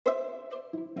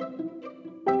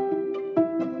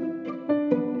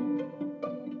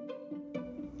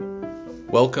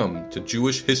Welcome to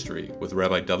Jewish History with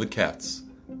Rabbi David Katz,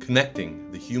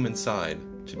 connecting the human side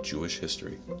to Jewish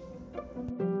history.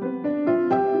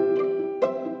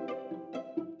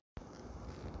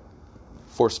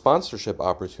 For sponsorship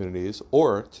opportunities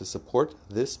or to support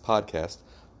this podcast,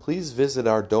 please visit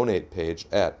our donate page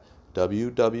at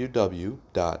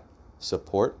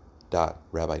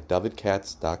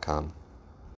www.support.rabbidavidkatz.com.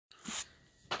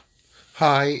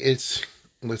 Hi, it's,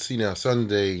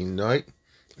 Sunday night.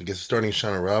 I guess it's starting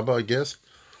Shana Rabbah, I guess.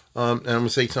 And I'm going to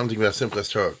say something about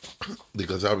Simchas Torah,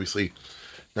 because obviously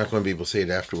not going to be able to say it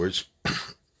afterwards.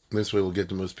 This way we'll get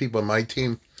the most people. My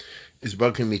team is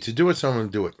bugging me to do it, so I'm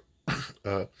going to do it.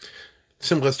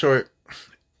 Simchas Torah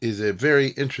is a very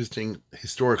interesting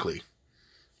historically,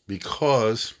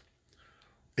 because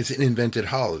it's an invented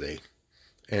holiday.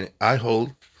 And I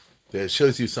hold that it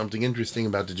shows you something interesting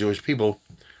about the Jewish people.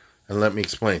 And let me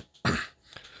explain.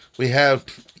 We have,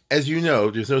 as you know,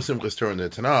 there's no Simchas Torah in the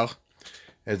Tanakh,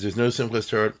 as there's no Simchas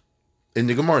Torah in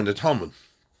the Gemara, in the Talmud.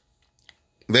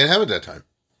 They didn't have it at that time.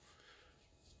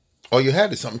 All you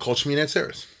had is something called Shmini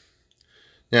Atzeres.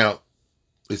 Now,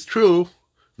 it's true,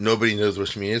 nobody knows what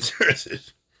Shmini Atzeres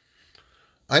is.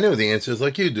 I know the answer is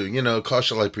like you do,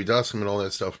 Kasha like Pridasim and all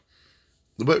that stuff.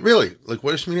 But really,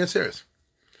 what is Shmini Atzeres?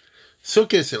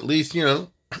 Sukkot, at least, you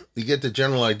get the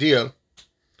general idea.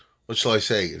 What shall I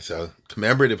say? It's a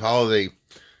commemorative holiday.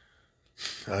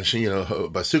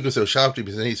 Basukos o Shabti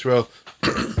B'Zei Yisrael,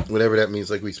 whatever that means,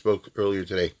 like we spoke earlier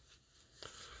today.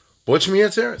 But what's Shmini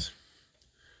Atzeres?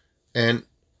 And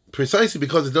precisely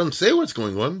because it doesn't say what's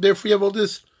going on, therefore you have all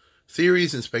this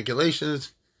theories and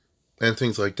speculations and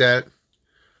things like that.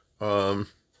 And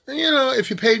if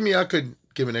you paid me, I could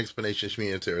give an explanation of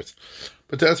Shmini Atzeres.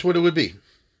 But that's what it would be.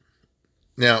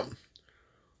 Now,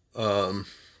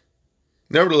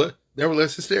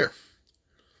 nevertheless, it's there.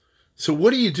 So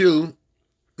what do you do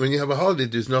when you have a holiday?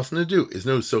 There's nothing to do. There's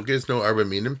no sukkah, there's no arba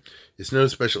minim, there's no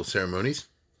special ceremonies.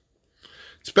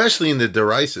 Especially in the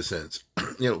derisa sense.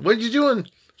 What did you do on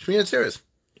Shmini Atzeres?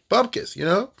 Babkis,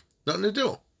 nothing to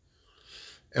do.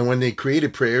 And when they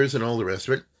created prayers and all the rest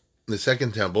of it, the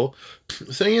second temple,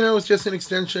 so, it's just an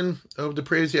extension of the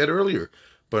prayers you had earlier.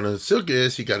 But on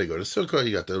Sukkot, you got to go to Sukkot,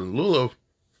 you got the Lulav.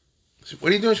 So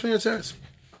what are you doing Shmini Atzeres?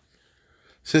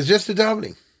 So it's just the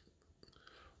davening.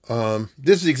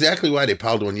 This is exactly why they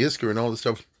piled on Yisker and all this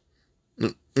stuff.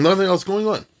 Nothing else going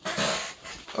on.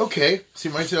 Okay, so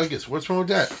you might say, I guess, what's wrong with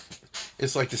that?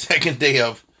 It's like the second day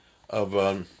of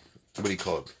what do you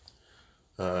call it?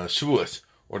 Shavuos,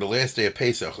 or the last day of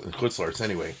Pesach in Chutz La'aretz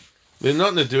anyway. There's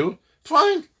nothing to do.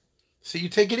 Fine. So you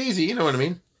take it easy, you know what I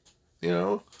mean?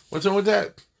 What's wrong with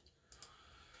that?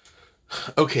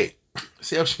 Okay,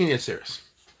 so you have Shmini Atzeres.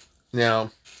 Now,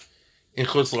 in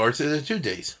Chutz La'aretz, there's 2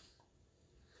 days.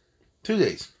 2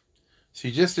 days. So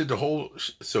you just did the whole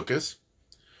Sukkot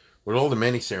with all the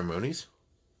many ceremonies,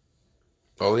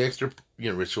 all the extra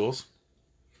rituals.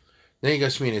 Then you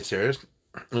got Shmini Atzeres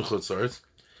in Chutz La'aretz.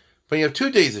 But you have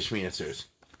 2 days of Shmini Atzeres.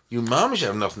 You mamish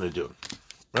have nothing to do.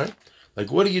 Right?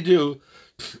 What do you do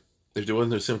if there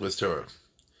wasn't no Simchas Torah?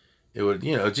 It would,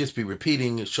 just be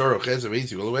repeating Shorach, Ezer,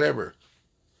 Ezekiel, or whatever.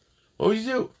 What would you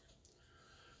do?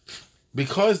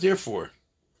 Because, therefore,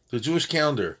 the Jewish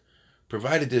calendar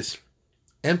provided this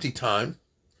empty time,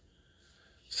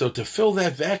 so to fill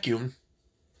that vacuum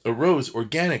arose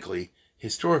organically,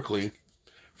 historically,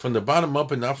 from the bottom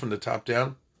up and not from the top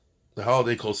down, the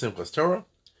holiday called Simchas Torah,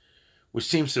 which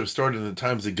seems to have started in the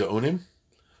times of Gaonim,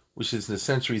 which is in the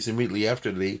centuries immediately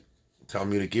after the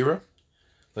Talmudic era.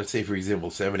 Let's say, for example,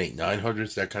 700, 800,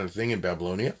 900s, that kind of thing in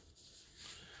Babylonia.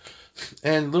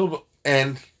 And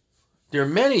there are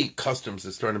many customs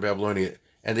that started in Babylonia,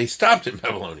 and they stopped in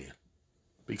Babylonia,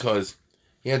 because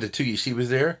you had the 2 yeshivas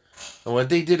there, and what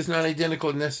they did is not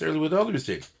identical necessarily with others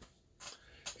did.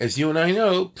 As you and I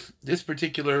know, this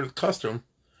particular custom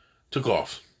took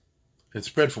off and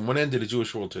spread from one end of the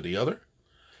Jewish world to the other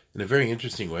in a very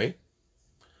interesting way.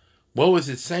 What was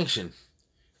its sanction?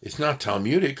 It's not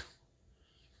Talmudic.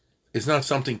 It's not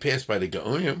something passed by the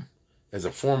Gaonim as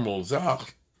a formal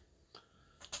zach.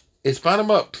 It's bottom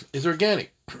up. It's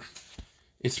organic.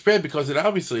 It spread because it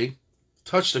obviously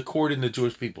touched a chord in the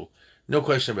Jewish people. No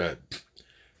question about it.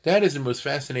 That is the most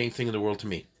fascinating thing in the world to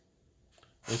me.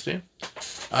 Understand?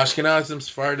 Ashkenazim,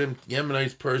 Sephardim,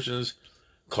 Yemenites, Persians,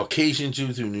 Caucasian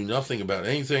Jews who knew nothing about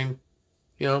anything.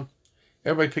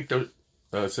 Everybody picked up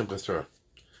Simchas Torah.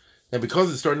 And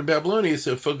because it started in Babylonia, it's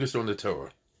so focused on the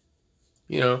Torah.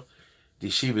 The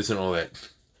yeshivas and all that.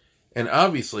 And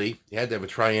obviously, you had to have a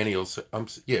triennial. I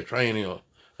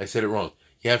said it wrong.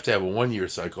 You have to have a 1-year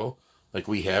cycle, like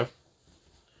we have,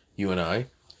 you and I.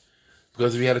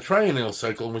 Because if you had a triennial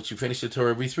cycle in which you finish the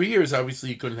Torah every 3 years, obviously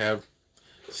you couldn't have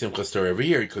Simchas Torah every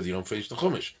year because you don't finish the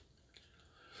Chumash.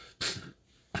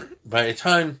 By the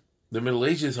time the Middle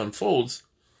Ages unfolds,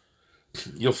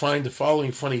 you'll find the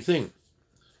following funny thing.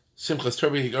 Simchas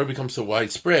Torah becomes so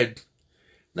widespread,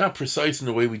 not precise in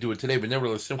the way we do it today, but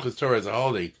nevertheless, Simchas Torah as a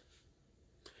holiday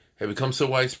had become so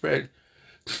widespread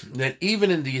that even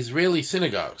in the Israeli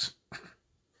synagogues,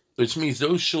 which means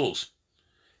those shuls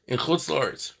in Chutz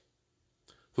La'aretz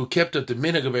who kept up the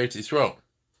minhag of Eretz Yisrael,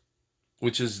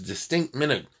 which is a distinct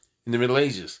minhag in the Middle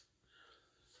Ages,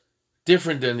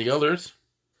 different than the others,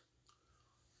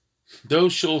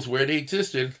 those shuls where they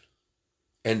existed,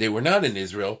 and they were not in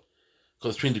Israel,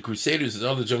 because between the Crusaders and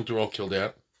other junk, they're all killed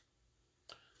out.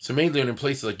 So mainly in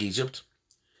places like Egypt,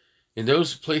 in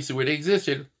those places where they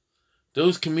existed,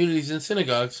 those communities and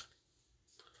synagogues,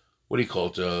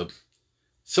 celebrated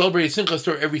Simchas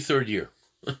Torah every 3rd year.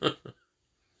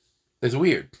 It's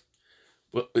weird.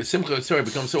 Well, Simchas Torah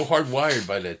becomes so hardwired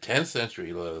by the 10th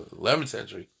century, the 11th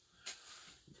century,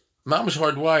 mamish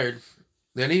hardwired,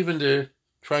 that even the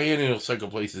triennial cycle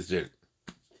places did it.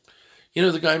 You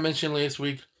know the guy I mentioned last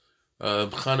week,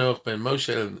 Chanoch ben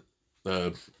Moshe,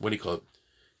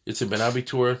 It's Ibn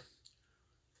Abitur.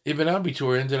 Ibn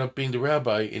Abitur ended up being the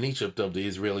rabbi in Egypt of the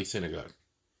Israeli synagogue.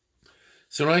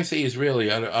 So when I say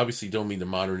Israeli, I obviously don't mean the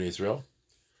modern Israel.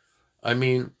 I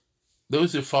mean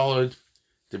those who followed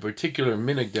the particular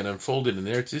minhag that unfolded in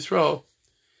Eretz Yisrael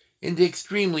in the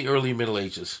extremely early Middle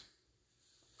Ages.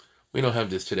 We don't have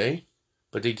this today,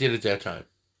 but they did at that time.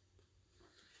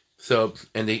 So,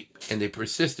 and they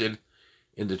persisted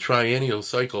in the triennial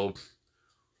cycle,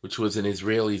 which was an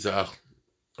Israeli Zach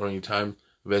during the time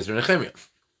of Ezra Nehemiah.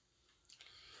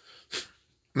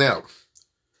 Now,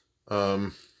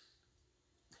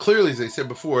 clearly, as I said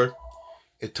before,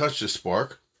 it touched a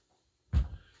spark.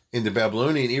 In the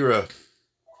Babylonian era,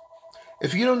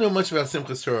 if you don't know much about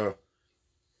Simchas Torah,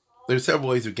 there are several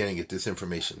ways of getting at this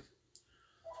information.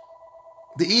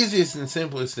 The easiest and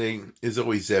simplest thing is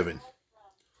always Zevin.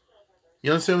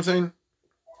 You understand what I'm saying?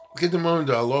 Get the moment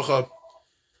to halacha,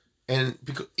 and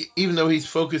even though he's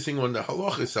focusing on the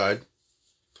halacha side,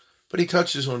 but he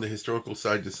touches on the historical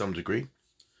side to some degree.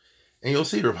 And you'll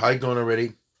see Rav Hai Gaon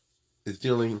already is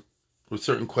dealing with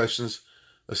certain questions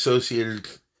associated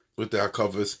with the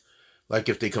Hakavos, like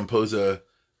if they compose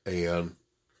I'm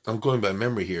going by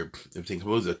memory here, if they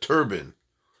compose a turban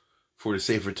for the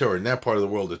Sefer Torah, in that part of the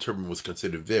world, the turban was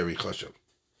considered very chashuv.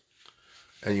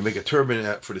 And you make a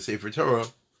turban for the Sefer Torah,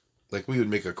 like we would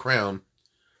make a crown,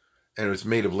 and it was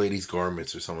made of ladies'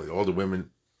 garments or something. All the women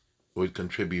would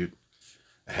contribute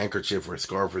a handkerchief or a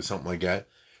scarf or something like that.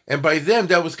 And by them,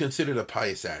 that was considered a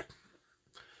pious act.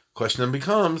 Question then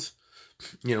becomes,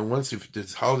 once if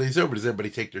this holiday's over, does everybody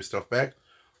take their stuff back?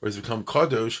 Or does it become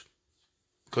kadosh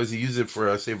because you use it for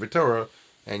a Sefer Torah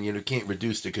and you can't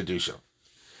reduce the kedusha?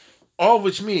 All of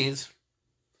which means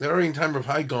that already in time of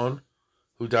Hai Gaon,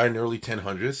 who died in the early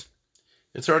 1000s,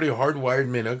 it's already a hardwired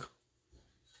minhag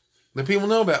that people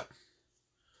know about.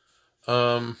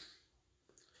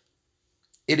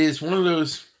 It is one of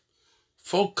those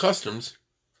folk customs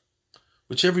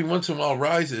which every once in a while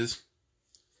rises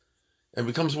and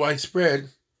becomes widespread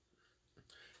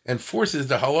and forces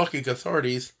the halakhic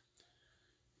authorities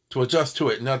to adjust to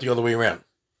it, not the other way around.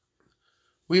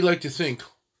 We like to think,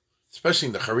 especially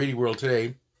in the Haredi world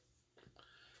today,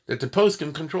 that the post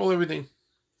can control everything.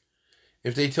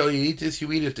 If they tell you eat this, you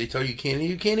eat it. If they tell you can't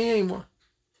eat anymore.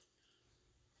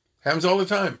 Happens all the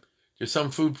time. There's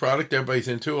some food product everybody's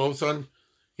into, all of a sudden,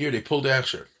 here, they pull the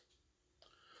extra.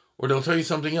 Or they'll tell you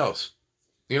something else.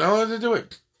 You're not allowed to do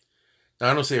it.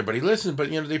 Now, I don't say everybody listens, but,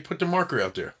 they put the marker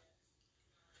out there.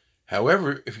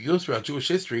 However, if you go throughout Jewish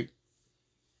history,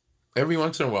 every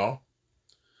once in a while,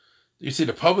 you see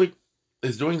the public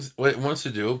is doing what it wants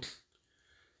to do,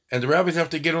 and the rabbis have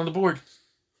to get on the board.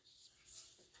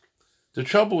 The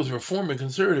trouble with Reform and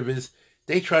Conservative is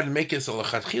they try to make us a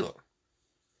lachatchila.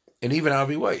 And even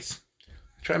Avi Weiss.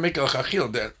 Try to make a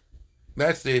lachatchila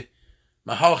that's the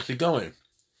mahalach to go in.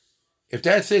 If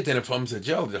that's it, then it becomes a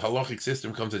jelly. The halachic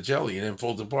system becomes a jelly and then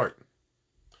folds apart.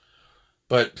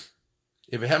 But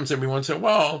if it happens every once in a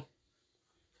while,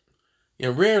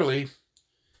 rarely,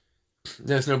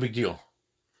 that's no big deal.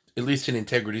 At least in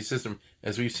integrity system,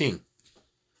 as we've seen.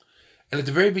 And at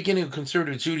the very beginning of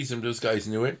conservative Judaism, those guys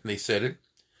knew it, and they said it,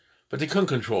 but they couldn't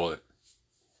control it.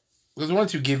 Because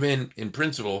once you give in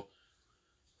principle,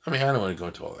 I don't want to go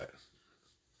into all that.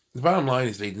 The bottom line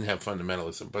is they didn't have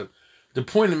fundamentalism, but the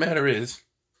point of the matter is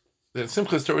that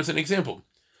Simchas Torah is an example.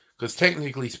 Because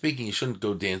technically speaking, you shouldn't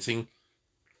go dancing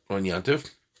on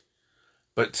Yantiv,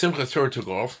 but Simchas Torah took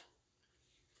off.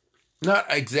 Not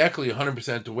exactly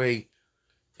 100% the way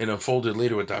it unfolded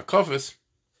later with Hakafos.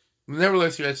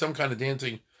 Nevertheless, you had some kind of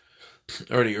dancing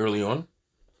already early on.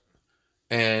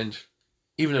 And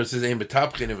even though it's his name,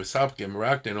 Betapkin and Vesapkin,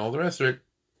 Merakta, and all the rest of it,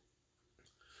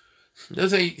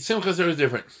 there's a Simchas Torah is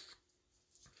different.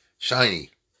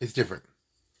 Shiny. It's different.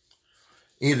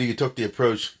 Either you took the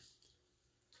approach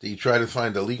that you try to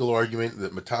find a legal argument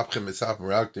that Metapkim, Mesap,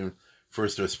 Meraktim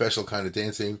refers to a special kind of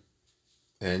dancing.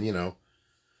 And,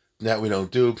 that we don't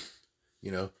do.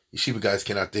 Yeshiva guys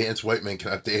cannot dance. White men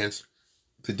cannot dance.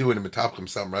 To do it in Metapkim,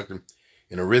 Mesap, Meraktim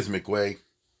in a rhythmic way.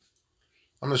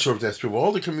 I'm not sure if that's true of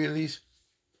all the communities.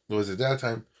 It was at that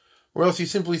time. Or else you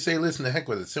simply say, listen, the heck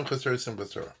with it. Simchas Torah,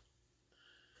 Simchas Torah.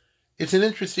 It's an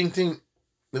interesting thing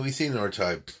that we see in our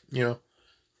time,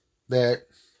 that,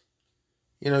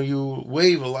 you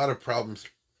waive a lot of problems,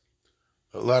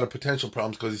 a lot of potential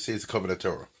problems because you say it's a covenant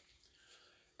Torah.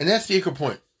 And that's the Iker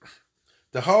point.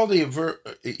 The holiday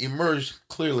emerged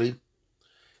clearly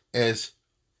as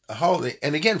a holiday,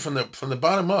 and again, from the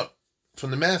bottom up,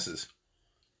 from the masses,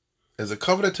 as a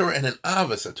covenant Torah and an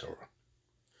Avos Torah,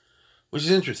 which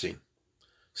is interesting.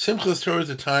 Simchas Torah is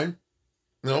a time,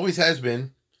 and always has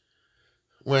been,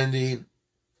 when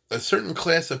a certain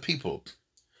class of people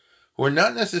who are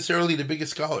not necessarily the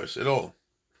biggest scholars at all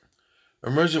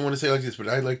emerge and want to say like this, but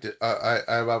I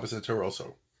have Avos Torah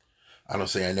also. I don't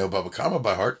say I know Baba Kama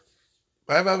by heart,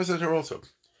 but I have Avos Torah also.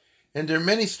 And there are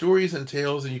many stories and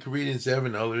tales, and you can read in Zev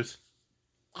and others,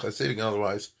 Hasidic and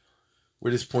otherwise,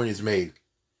 where this point is made.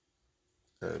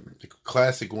 The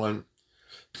classic one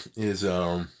is,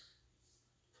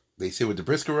 they say with the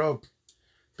Brisker Rav,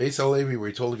 Beis Halevi, where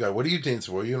he told the guy, what are you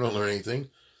dancing for? You don't learn anything.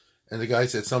 And the guy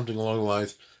said something along the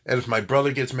lines, and if my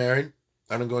brother gets married,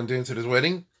 I don't go and dance at his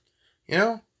wedding.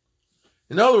 In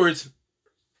other words,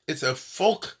 it's a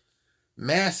folk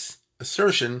mass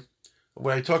assertion of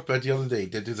what I talked about the other day,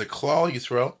 that there's a Klal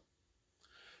Yisrael,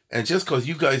 and just because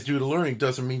you guys do the learning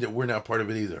doesn't mean that we're not part of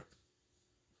it either.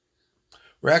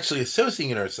 We're actually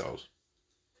associating ourselves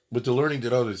with the learning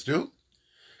that others do,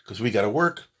 because we got to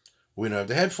work. We don't have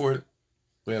the head for it.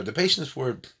 We have the patience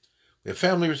for it. We have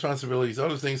family responsibilities,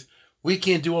 other things. We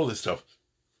can't do all this stuff.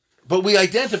 But we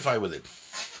identify with it.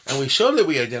 And we show that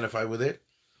we identify with it.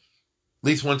 At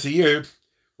least once a year,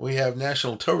 we have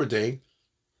National Torah Day.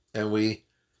 And we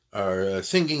are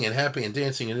singing and happy and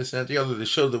dancing and this and that, the other, to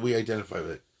show that we identify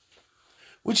with it.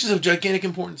 Which is of gigantic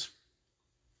importance.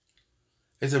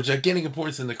 It's of gigantic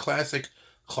importance in the classic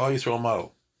Klal Yisrael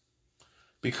model.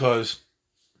 Because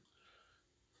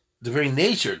the very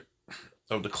nature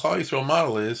of the Klal Yisrael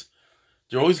model is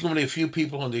there are always going to be a few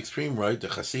people on the extreme right, the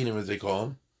Hasidim as they call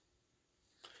them,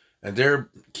 and they're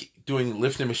doing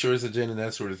lifnim ashuras adin and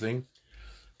that sort of thing.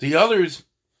 The others,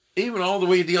 even all the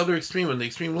way to the other extreme, on the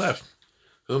extreme left,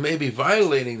 who may be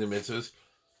violating the mitzvahs,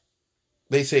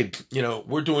 they say,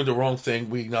 we're doing the wrong thing.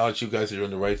 We acknowledge you guys are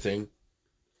doing the right thing.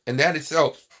 And that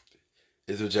itself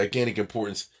is of gigantic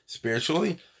importance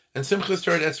spiritually. And Simchas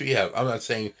Torah, that's what you have. I'm not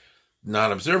saying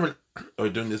non-observant or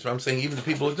doing this, but I'm saying even the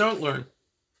people who don't learn,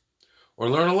 or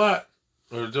learn a lot,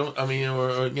 or don't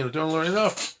learn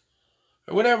enough,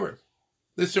 or whatever.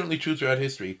 This is certainly true throughout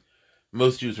history.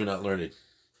 Most Jews were not learned.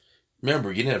 Remember,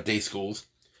 you didn't have day schools.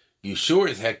 You sure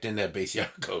as heck didn't have Beis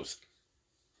Yaakovs,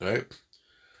 right?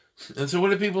 And so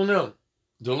what do people know?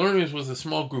 The learners was a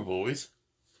small group always,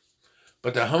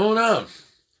 but the Hamonam,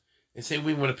 they say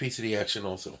we want a piece of the action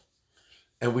also.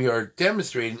 And we are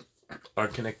demonstrating our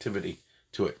connectivity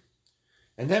to it.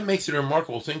 And that makes it a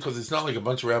remarkable thing, because it's not like a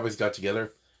bunch of rabbis got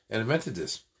together and invented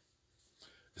this.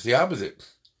 It's the opposite.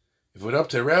 If it went up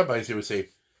to the rabbis, they would say,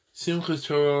 Simchas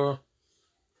Torah,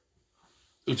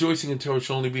 rejoicing in Torah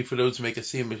should only be for those who make a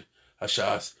siyum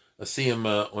hashas, a siyum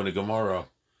on a Gemara,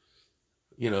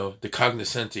 the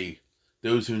cognoscenti,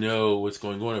 those who know what's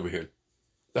going on over here.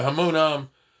 The Hamonam,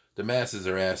 the masses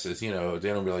are asses, they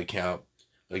don't really count.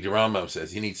 Like the Rambam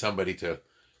says, you need somebody to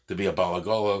be a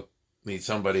balagola, need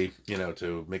somebody,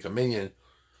 to make a minion,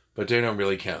 but they don't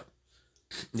really count.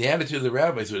 The attitude of the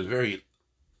rabbis was a very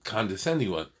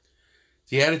condescending one.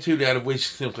 The attitude out of which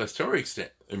Simchas Torah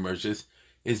emerges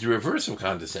is the reverse of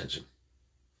condescension.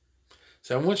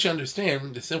 So I want you to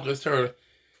understand that Simchas Torah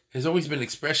has always been an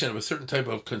expression of a certain type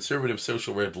of conservative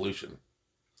social revolution.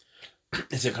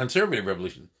 It's a conservative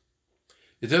revolution.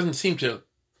 It doesn't seem to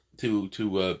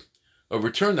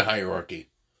overturn the hierarchy,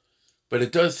 but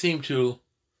it does seem to,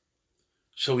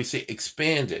 shall we say,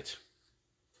 expand it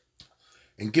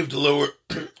and give the lower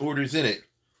orders in it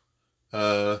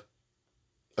a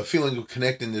feeling of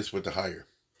connectedness with the higher.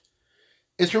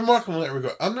 It's remarkable in that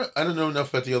regard. I don't know enough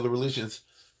about the other religions,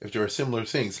 if there are similar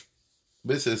things.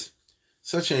 This is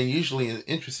such an unusually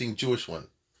interesting Jewish one.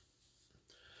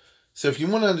 So if you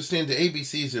want to understand the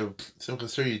ABCs of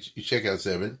Simchas Torah, you check out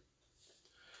 7.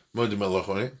 Moed Melech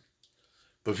on it.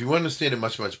 But if you want to understand it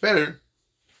much, much better,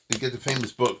 you get the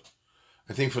famous book,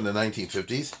 I think from the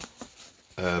 1950s,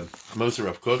 Moser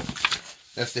Rav Kook.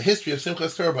 That's the history of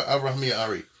Simchas Torah by Avraham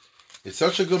Ya'ari. It's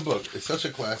such a good book. It's such a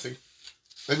classic.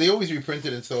 And they always reprint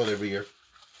it and sell it every year.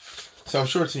 So I'm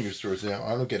sure it's in your stores now.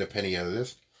 I don't get a penny out of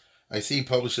this. I see he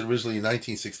published it originally in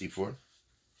 1964.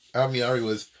 Avraham Ya'ari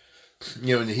was,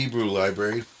 in the Hebrew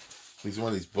library. He's one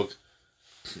of these book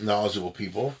knowledgeable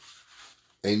people.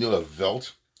 They knew a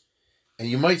Welt. And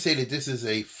you might say that this is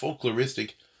a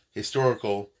folkloristic,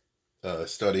 historical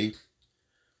study,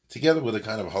 together with a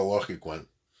kind of halachic one,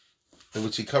 in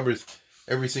which he covers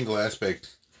every single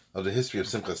aspect of the history of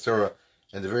Simchas Torah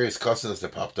and the various customs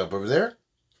that popped up over there.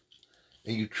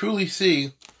 And you truly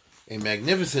see a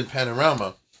magnificent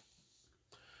panorama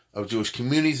of Jewish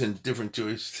communities and different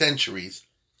Jewish centuries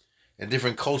and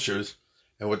different cultures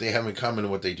and what they have in common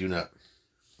and what they do not.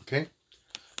 Okay?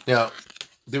 Now,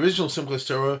 the original Simchas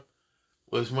Torah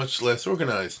was much less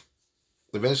organized.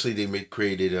 Eventually they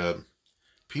created a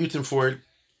piyutim for it,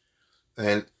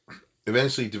 and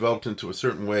eventually developed into a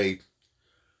certain way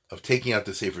of taking out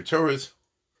the Sefer Torahs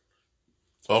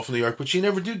off from the ark, which you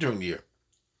never do during the year.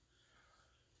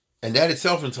 And that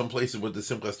itself in some places was the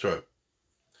Simchas Torah.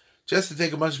 Just to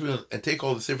take a bunch of people and take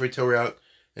all the Sefer Torah out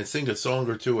and sing a song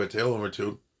or two, a tehillim or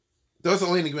two, doesn't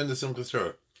only give the Simchas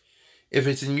Torah. If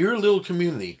it's in your little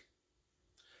community,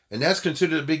 and that's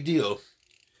considered a big deal,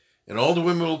 and all the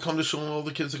women will come to shul and all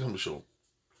the kids will come to shul,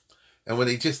 and when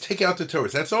they just take out the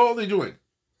Torahs, that's all they're doing.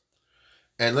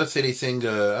 And let's say they sing,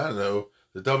 the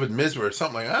David Mizrah or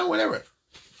something like that, whatever.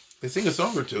 They sing a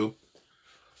song or two,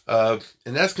 and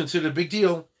that's considered a big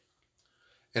deal.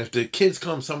 And if the kids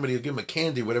come, somebody will give them a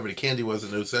candy, whatever the candy was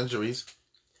in those centuries.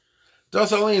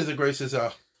 Das Alain is the grace is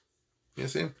out. You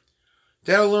see?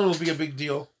 That alone will be a big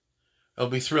deal. It'll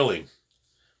be thrilling.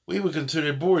 We would consider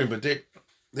it boring, but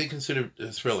they consider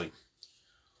it thrilling.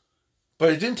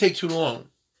 But it didn't take too long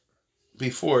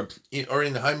before, or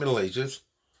in the High Middle Ages,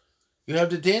 you have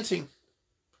the dancing.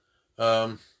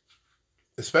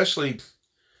 Especially,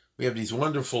 we have these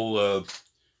wonderful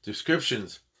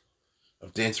descriptions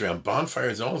of dancing around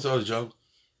bonfires and all this other junk.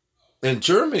 In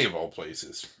Germany, of all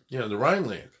places, the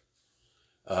Rhineland,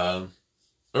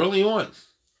 early on.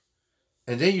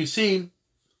 And then you see,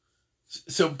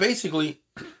 so basically,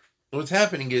 what's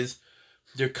happening is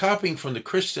they're copying from the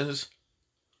Christians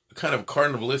a kind of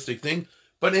carnivalistic thing,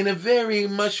 but in a very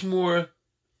much more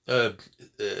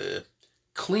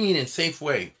clean and safe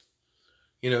way.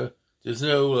 There's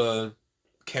no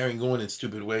carrying on in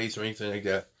stupid ways or anything like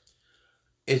that.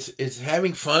 It's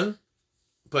having fun,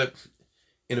 but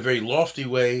in a very lofty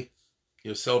way,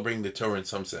 celebrating the Torah in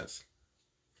some sense.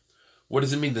 What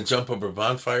does it mean to jump over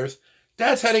bonfires?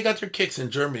 That's how they got their kicks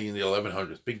in Germany in the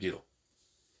 1100s. Big deal.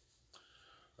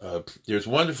 There's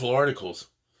wonderful articles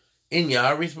in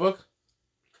Ya'ari's book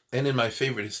and in my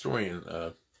favorite historian,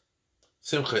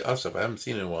 Simcha Asaf, I haven't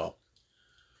seen it in a while,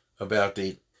 about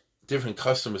the different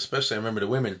customs, especially I remember the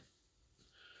women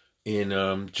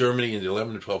in Germany in the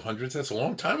 11 to 1200s. That's a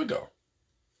long time ago.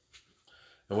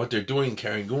 And what they're doing,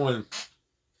 carrying on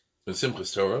in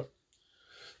Simchas Torah.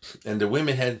 And the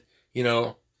women had,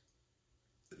 there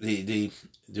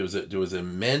was a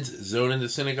men's zone in the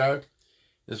synagogue.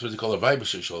 This was what they call a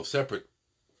Weibische Shul, a separate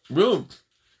room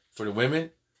for the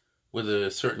women with a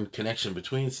certain connection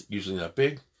between, usually not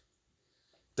big.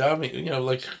 Davening,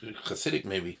 like Hasidic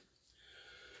maybe.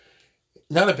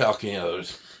 Not a balcony,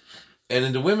 others. And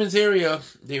in the women's area,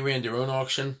 they ran their own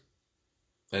auction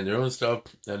and their own stuff.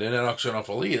 And they're not auctioning off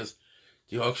aliyahs.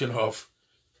 They auction off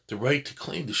the right to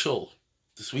clean the shul,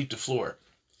 to sweep the floor.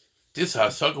 This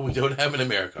hustle we don't have in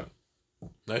America,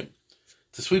 right?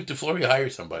 To sweep the floor, you hire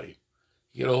somebody.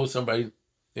 You get a hold of somebody,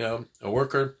 a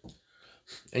worker,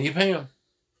 and you pay them.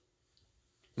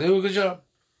 They do a good job.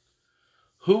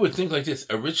 Who would think like this?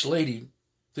 A rich lady.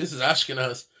 This is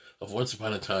Ashkenaz of once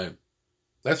upon a time.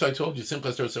 That's why I told you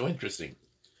Simchas Torah is so interesting.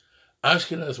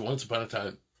 Ashkenaz once upon a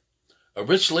time. A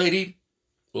rich lady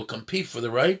will compete for the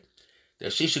right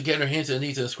that she should get her hands and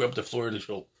knees and scrub the floor of the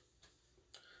shul.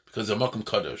 Because of Makom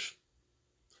Kadosh.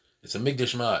 It's a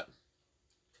Migdash Ma'at.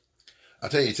 I'll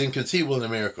tell you, it's inconceivable in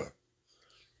America.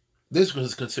 This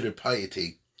was considered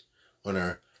piety on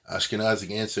our Ashkenazic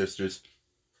ancestors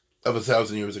of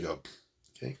 1,000 years ago.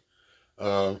 Okay?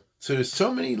 So there's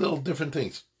so many little different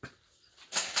things.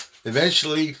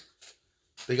 Eventually,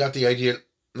 they got the idea,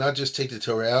 not just take the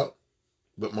Torah out,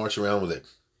 but march around with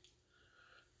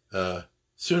it.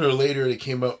 Sooner or later, they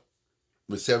came up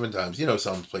with 7 times.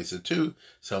 Some places 2,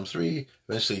 some 3,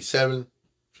 eventually 7.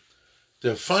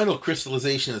 The final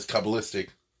crystallization is Kabbalistic,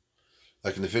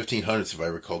 like in the 1500s, if I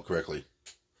recall correctly.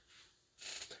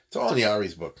 It's all in the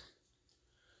Ari's book.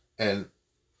 And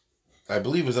I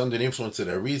believe it was under the influence of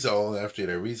the Arizal, and after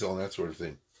the Arizal, and that sort of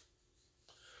thing.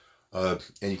 And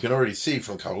you can already see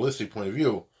from a Kabbalistic point of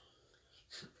view,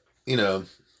 it's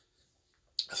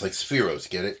like spheros,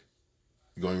 get it?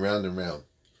 You're going round and round.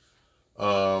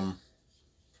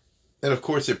 And of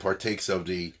course it partakes of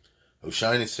the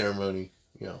Hoshaina ceremony,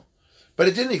 But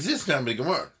it didn't exist in the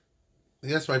Gemara.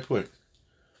 That's my point.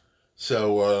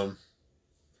 So,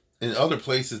 in other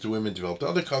places, the women developed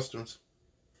other customs.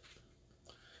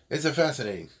 It's a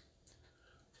fascinating.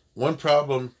 One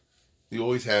problem you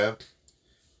always have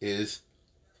is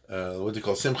what they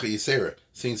call Simcha Yisera.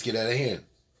 Things get out of hand.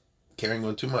 Carrying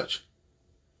on too much.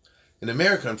 In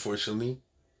America, unfortunately,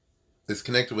 it's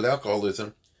connected with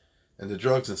alcoholism and the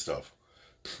drugs and stuff.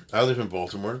 I live in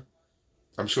Baltimore.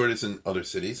 I'm sure it's in other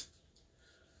cities.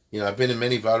 I've been in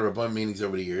many Vada Rabban meetings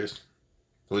over the years.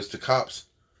 It was the cops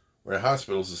or the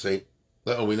hospitals to say,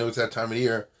 oh, we know it's that time of the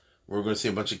year. We're going to see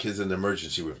a bunch of kids in the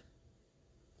emergency room.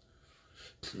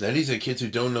 Now, these are kids who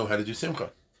don't know how to do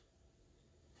Simcha.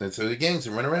 And so the gangs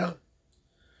run around.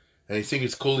 And they think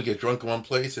it's cool to get drunk in one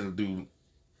place and do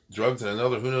drugs in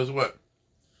another, who knows what.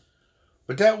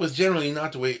 But that was generally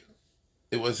not the way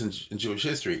it was in Jewish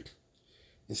history.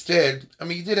 Instead,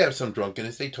 you did have some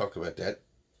drunkenness. They talk about that.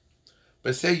 But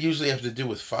instead, usually have to do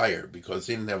with fire because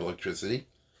they didn't have electricity.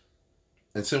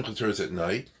 And Simcha Torah is at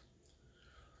night.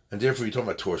 And therefore, you're talking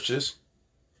about torches.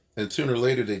 And sooner or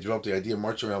later, they developed the idea of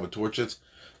marching around with torches,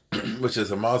 which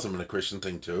is a Muslim and a Christian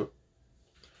thing too.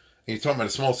 And you're talking about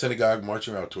a small synagogue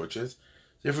marching around with torches.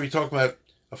 Therefore, you're talking about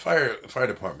a fire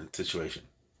department situation.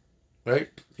 Right?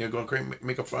 You're going to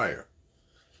make a fire.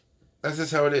 That's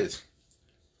just how it is.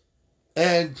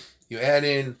 And you add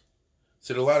in,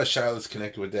 so there are a lot of shilohs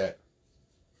connected with that.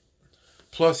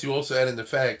 Plus, you also add in the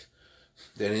fact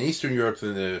that in Eastern Europe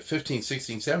in the 15,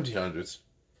 16, 1700s,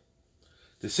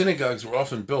 the synagogues were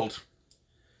often built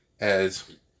as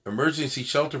emergency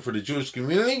shelter for the Jewish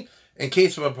community in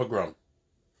case of a pogrom.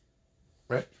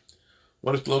 Right?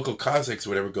 What if the local Cossacks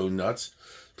would ever go nuts?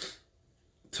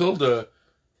 Till the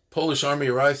Polish army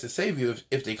arrives to save you,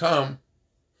 if they come,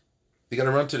 they got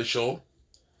to run to the shul,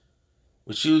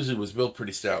 which usually was built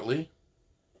pretty stoutly.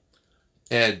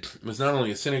 And it was not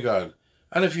only a synagogue.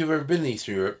 I don't know if you've ever been to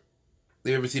Eastern Europe.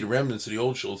 They ever see the remnants of the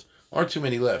old shuls. Aren't too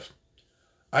many left.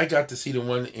 I got to see the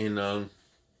one in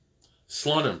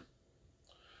Slonim,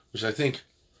 which I think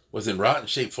was in rotten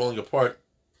shape, falling apart.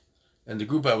 And the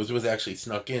group I was with actually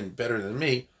snuck in better than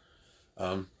me.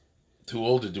 Too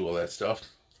old to do all that stuff.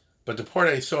 But the part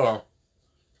I saw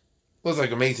was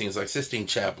like amazing. It's like Sistine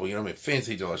Chapel,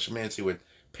 fancy fancy with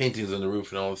paintings on the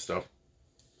roof and all this stuff.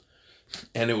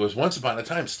 And it was once upon a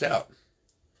time stout.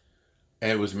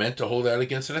 And it was meant to hold out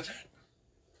against an attack.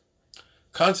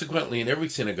 Consequently, in every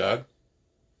synagogue,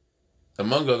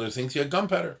 among other things, you had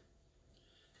gunpowder.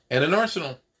 And an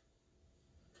arsenal.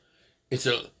 It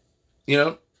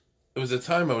was a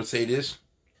time I would say this,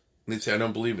 and they'd say, I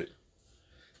don't believe it.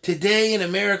 Today in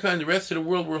America and the rest of the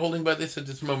world, we're holding by this at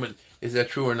this moment. Is that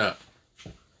true or not?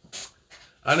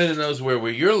 I don't know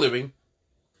where you're living,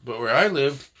 but where I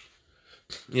live,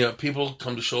 people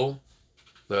come to shul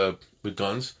with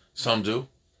guns. Some do.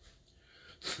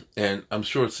 And I'm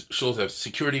sure shuls have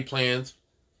security plans.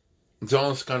 It's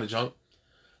all this kind of junk.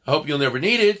 I hope you'll never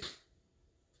need it.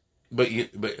 But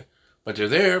they're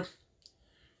there.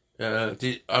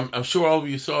 I'm sure all of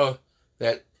you saw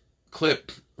that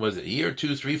clip, was it a year,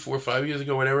 2, 3, 4, 5 years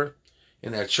ago, whatever,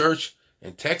 in that church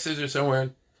in Texas or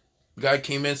somewhere. The guy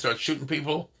came in, started shooting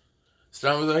people.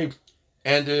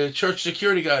 And the church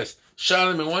security guys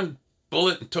shot him in one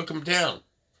bullet and took him down.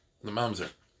 The mamzer.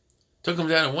 Took him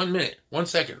down in 1 minute, 1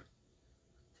 second.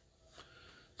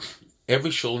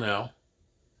 Every shul now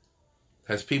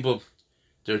has people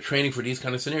that are training for these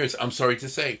kind of scenarios. I'm sorry to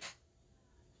say.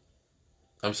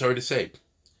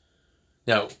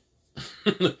 Now,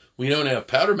 we don't have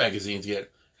powder magazines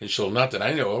yet in shul, not that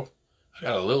I know of. I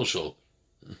got a little shul.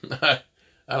 I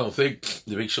don't think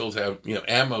the big shuls have,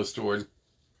 ammo stored,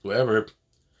 whatever.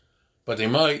 But they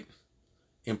might.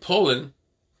 In Poland,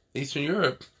 Eastern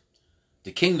Europe,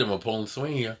 the Kingdom of Poland,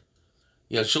 Slovenia,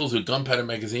 you have shuls with gunpowder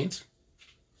magazines.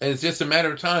 And it's just a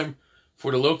matter of time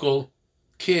for the local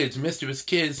kids, mischievous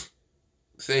kids,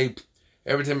 say,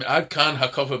 every time, Ad Khan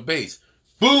Hakova base,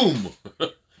 boom!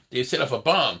 They set off a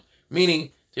bomb,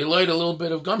 meaning they light a little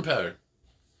bit of gunpowder.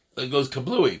 It goes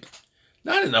kablooey.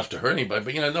 Not enough to hurt anybody,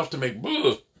 but enough to make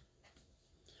boo.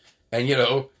 And,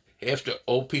 after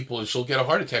old people, she'll get a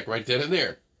heart attack right then and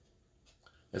there.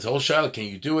 It's whole Shiloh, can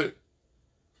you do it?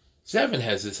 Zevin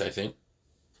has this, I think.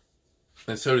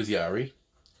 And so does Yari.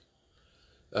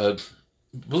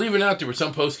 Believe it or not, there were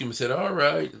some poskim who said, all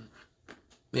right,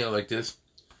 like this.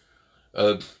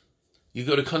 You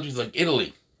go to countries like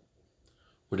Italy,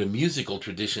 where the musical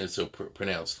tradition is so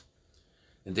pronounced.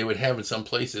 And they would have in some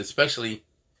places, especially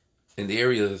in the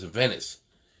area of Venice,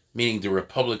 meaning the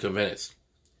Republic of Venice,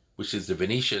 which is the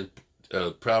Venetian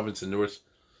province in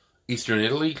northeastern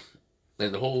Italy,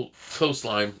 and the whole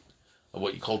coastline of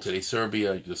what you call today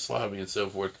Serbia, Yugoslavia, and so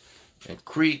forth, and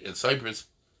Crete and Cyprus.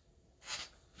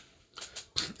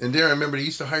 And there I remember they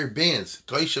used to hire bands,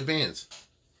 Geisha bands,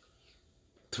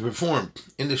 to perform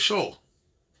in the shul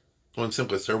on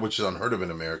Simchas Torah, which is unheard of in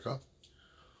America,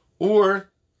 or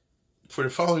for the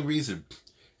following reason.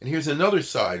 And here's another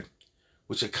side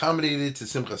which accommodated to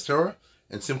Simchas Torah,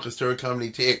 and Simchas Torah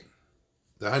accommodated to it.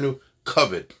 The Hainu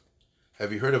Kavod.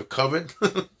 Have you heard of Kavod?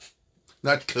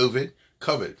 Not COVID,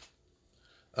 Kavod.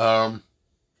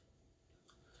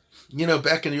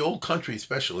 Back in the old country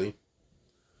especially,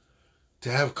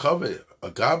 to have Kavod, a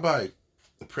gabbai,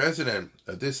 a president,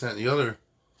 a this, that, and the other,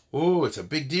 it's a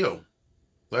big deal.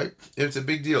 Right? It's a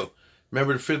big deal.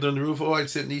 Remember the Fiddler on the Roof? I'd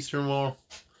sit in the Eastern Wall.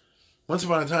 Once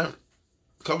upon a time,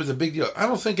 Kavod's a big deal. I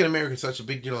don't think in America it's such a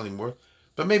big deal anymore,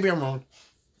 but maybe I'm wrong.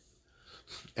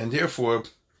 And therefore,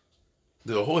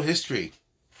 the whole history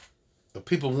of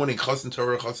people wanting Chassan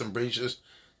Torah, Chassan Brachos,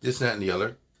 this, that, and the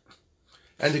other,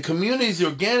 and the communities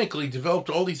organically developed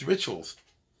all these rituals.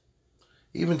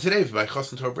 Even today, if you buy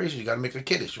Chassan Torah Brachos, you got to make a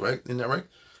Kiddush, right? Isn't that right?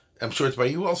 I'm sure it's by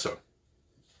you also.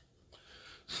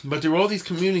 But there were all these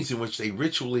communities in which they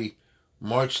ritually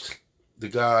marched the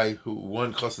guy who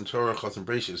won Chassan Torah, Chassan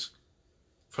Brachos,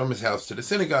 from his house to the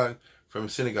synagogue, from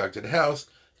his synagogue to the house.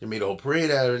 They made a whole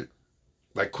parade out of it,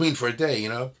 like Queen for a day,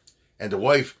 And the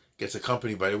wife gets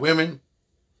accompanied by the women,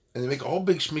 and they make a whole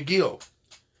big shmigil.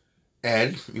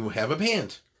 And you have a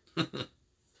band.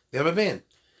 They have a band.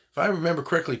 If I remember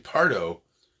correctly, Pardo,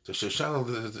 the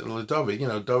Shoshana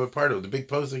David, David Pardo, the big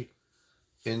posy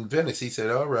in Venice, he said,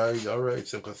 all right,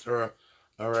 Simchas Torah,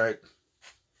 all right.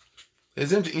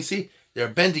 It's interesting. You see, they're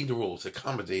bending the rules,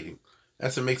 accommodating.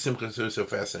 That's what makes Simchas Torah so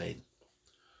fascinating.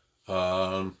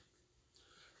 Kavod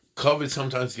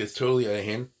sometimes gets totally out of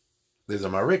hand. There's a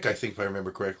Marik, I think, if I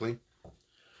remember correctly,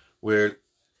 where,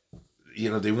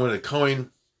 they wanted a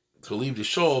Kohen to leave the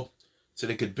shul so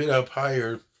they could bid up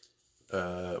higher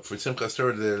for Simchas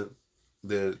Torah, the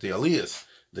Aliyahs.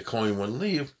 The Kohen wouldn't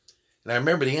leave. And I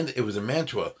remember the end, it was a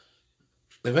mantua.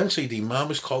 Eventually, the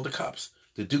mamish called the cops,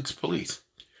 the Duke's police.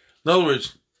 In other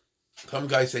words, some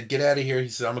guy said, get out of here. He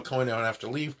said, I'm a Kohen, I don't have to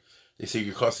leave. They say,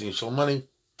 you're costing your shul money.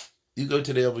 You go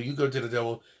to the devil, you go to the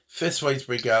devil. Fist fights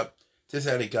break out. This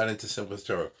is how they got into Simchas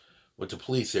Torah with the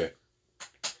police there.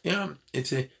 You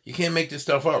can't make this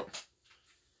stuff up.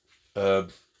 Then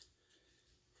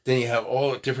you have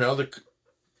all different other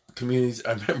communities.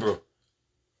 I remember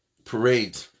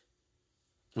parades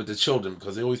with the children,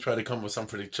 because they always try to come up with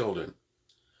something for the children,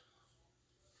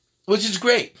 which is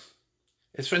great.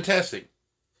 It's fantastic.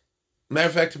 Matter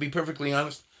of fact, to be perfectly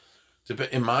honest,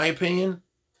 in my opinion,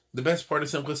 the best part of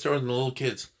Simchas Torah is the little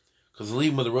kids, because they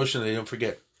leave them with a Rosh and they don't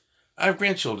forget. I have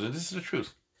grandchildren. This is the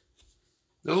truth.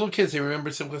 The little kids, they remember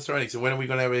Simchas Torah. He said, when are we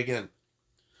going to have it again?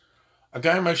 A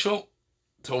guy in my shul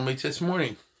told me this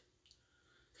morning,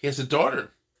 he has a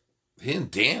daughter. He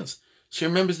didn't dance. She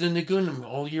remembers the Nigunim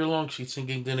all year long. She's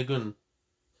singing the Nigunim.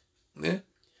 Yeah?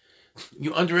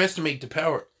 You underestimate the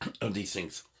power of these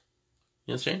things.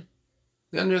 You understand?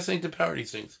 You underestimate the power of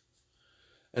these things.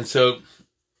 And so,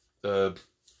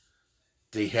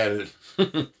 they had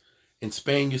it. In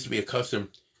Spain, used to be a custom.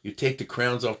 You take the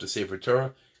crowns off the Sefer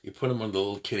Torah, you put them on the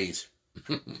little kitties.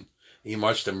 You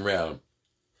march them around.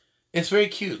 It's very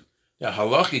cute. Now,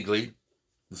 halachically,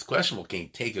 it's questionable. Can you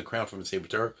take a crown from the Sefer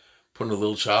Torah, put on a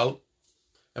little child?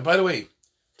 And by the way,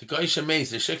 the Geisha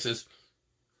Mays, the Shiksas,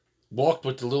 walked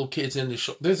with the little kids in the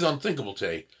shul. This is unthinkable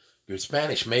today. You're a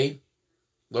Spanish maid,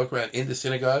 walk around in the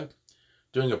synagogue,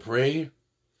 doing a parade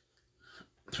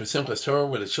for Simchas Torah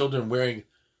with the children wearing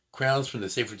crowns from the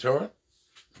Sefer Torah.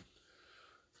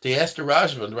 They asked the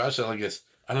Rashba, and the Rashba like this,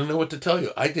 I don't know what to tell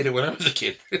you. I did it when I was a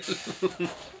kid.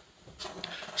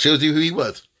 Shows you who he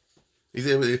was. He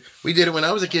said, we did it when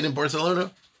I was a kid in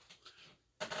Barcelona.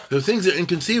 Those things are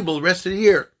inconceivable the rest of the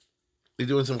year. They're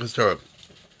doing some Torah.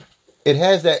 It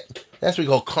has that's what we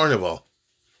call carnival.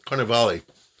 Carnivale.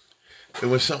 It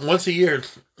was once a year,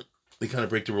 they kind of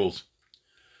break the rules.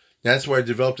 That's where I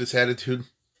developed this attitude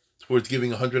towards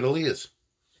giving 100 aliyahs.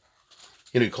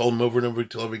 You call them over and over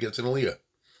until everybody gets an aliyah.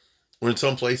 Or in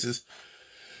some places,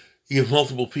 you have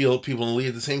multiple people in the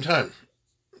at the same time.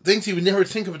 Things you would never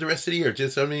think of the rest of the year.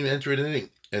 Just don't even enter it in anything.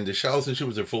 And the shalos and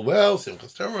shuvas are full. Well,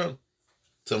 Simchas Torah.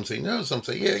 Some say no, some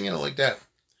say yeah, like that.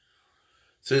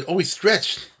 So it always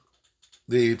stretched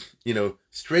the,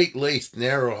 straight-laced,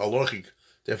 narrow, halachic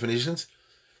definitions,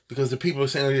 because the people are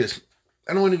saying like this,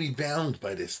 I don't want to be bound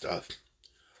by this stuff.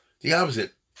 The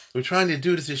opposite. We're trying to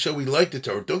do this to show we like the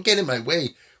Torah. Don't get in my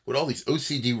way with all these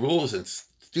OCD rules and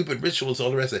stupid rituals,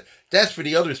 all the rest of it. That's for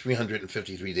the other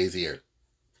 353 days a year.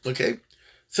 Okay?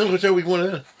 Simchas Torah, we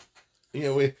want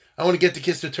to, I want to get to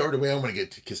kiss the Torah the way I want to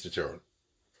get to kiss the Torah.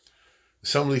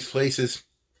 Some of these places,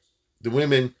 the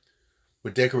women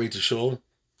would decorate the shul,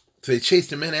 so they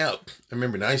chased the men out. I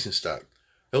remember in Eisenstadt,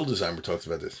 Hildesheimer talks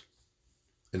about this.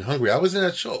 In Hungary, I was in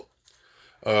that shul.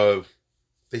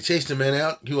 They chased the men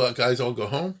out. You guys all go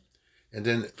home, and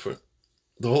then for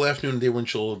the whole afternoon they were in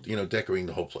shul, decorating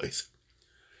the whole place.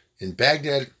 In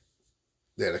Baghdad,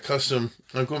 they had a custom.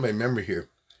 I'm going by memory here.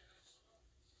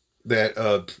 That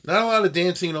not a lot of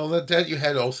dancing and all that. That you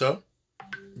had also,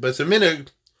 but it's a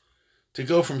minute to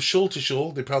go from shul to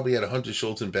shul. They probably had 100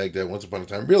 shuls in Baghdad once upon a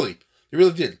time. Really, they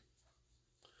really did.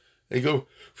 They go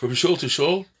from shul to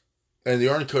shul, and the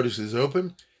Aron Kodesh is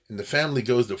open, and the family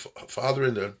goes, the father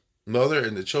and the mother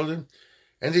and the children,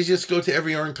 and they just go to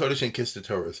every Aron Kodesh and kiss the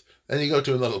Torahs. Then they go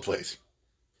to another place.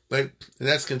 And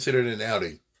that's considered an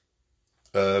outing.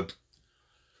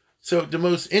 So the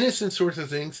most innocent sorts of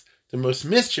things, the most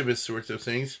mischievous sorts of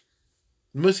things,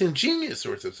 the most ingenious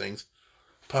sorts of things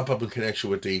pop up in connection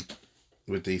with the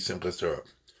Simchas Torah.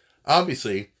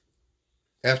 Obviously,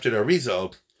 after the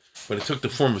Arizal, when it took the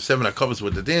form of 7 HaKavos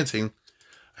with the dancing,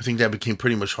 I think that became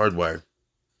pretty much hardwired.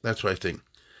 That's what I think.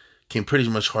 Became pretty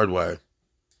much hardwired.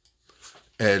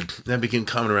 And that became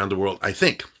common around the world, I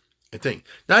think.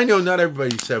 Now, I know not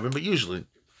everybody's 7, but usually,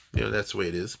 that's the way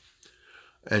it is.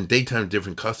 And daytime,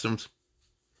 different customs.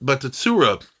 But the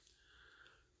Tzura,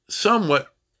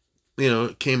 somewhat,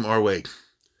 came our way.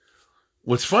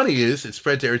 What's funny is, it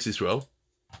spread to Eretz Yisrael,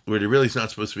 where there really is not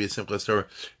supposed to be a Simchas Torah,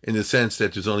 in the sense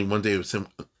that there's only one day of the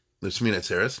Shmini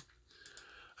Atzeres.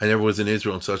 I never was in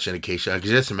Israel on such an occasion. I can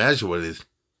just imagine what it is.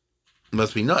 It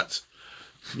must be nuts.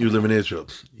 You live in Israel.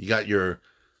 You got your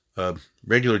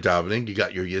regular davening. You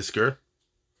got your Yizkor.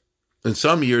 In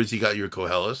some years, you got your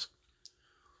Koheles.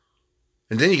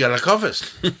 And then you got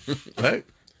HaKavos. Right?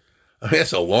 I mean,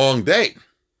 that's a long day.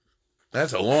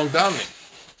 That's a long davening.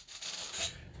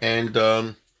 And,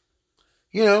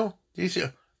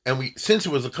 since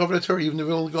it was a covenant Torah, even if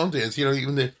we only gone dance,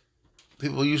 even the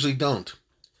people usually don't.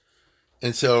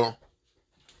 And so,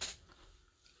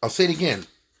 I'll say it again.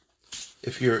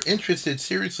 If you're interested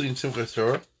seriously in Simchas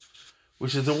Torah,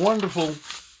 which is a wonderful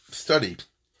study,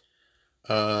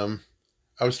 I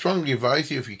would strongly advise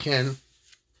you, if you can,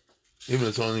 even if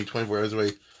it's only 24 hours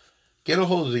away, get a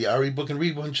hold of the Ari book and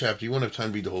read one chapter. You won't have time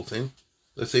to read the whole thing.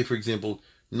 Let's say, for example,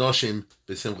 Noshim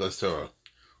B'Simchas Torah.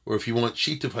 Or if you want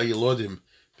Shitav HaYilodim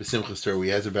B'Simchas Torah, he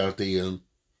has about the,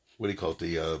 the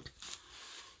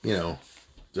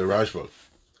Rajba.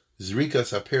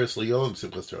 Zrikas HaPeres L'Yolim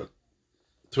B'Simchas Torah.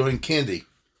 Throwing candy.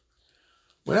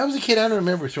 When I was a kid, I don't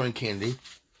remember throwing candy.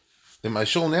 In my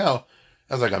shul now,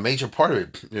 that's like a major part of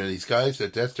it. These guys,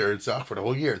 that's their tzach for the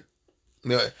whole year.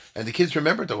 And the kids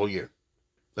remember it the whole year.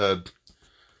 There's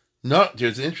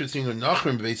an interesting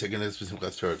Nachrim Beis HaGenes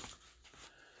B'Simchas Torah.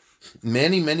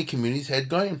 Many, many communities had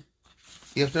goyim.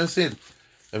 You have to understand,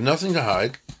 they have nothing to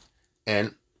hide,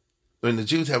 and when the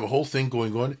Jews have a whole thing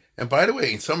going on, and by the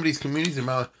way, in some of these communities,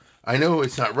 I know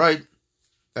it's not right.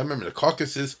 I remember the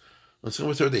Caucasus, when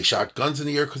someone said they shot guns in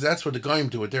the air, because that's what the goyim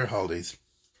do at their holidays.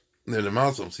 They're the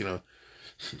Muslims,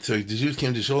 So the Jews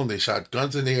came to shul and they shot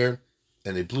guns in the air,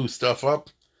 and they blew stuff up,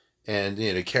 and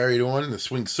they carried on, and they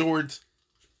swing swords,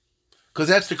 because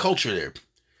that's the culture there.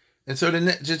 And so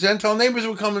the Gentile neighbors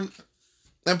would come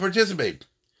and participate.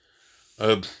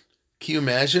 Can you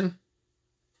imagine?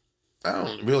 I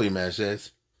don't really imagine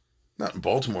that. Not in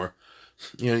Baltimore.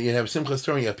 You have Simchas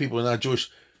Torah, you have people who are not Jewish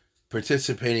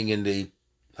participating in the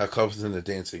HaKavos and the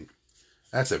dancing.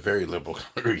 That's a very liberal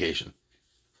congregation.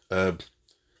 Kal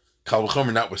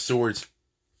v'chomer, not with swords,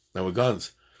 not with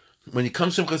guns. When it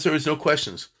comes to Simchas Torah, there's no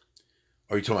questions.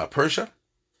 Are you talking about Persia? Are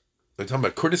you talking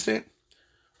about Kurdistan?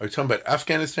 Are you talking about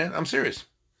Afghanistan? I'm serious.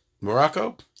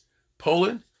 Morocco,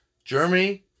 Poland,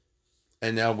 Germany,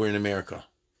 and now we're in America.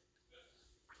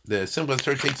 The Simchas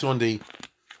Torah takes on the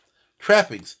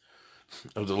trappings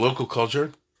of the local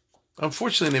culture.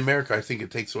 Unfortunately, in America, I think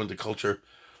it takes on the culture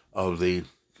of the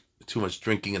too much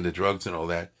drinking and the drugs and all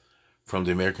that from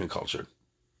the American culture.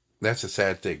 That's a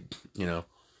sad thing,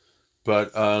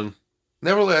 But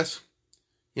nevertheless,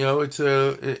 it's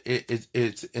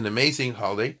an amazing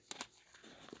holiday.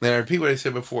 And I repeat what I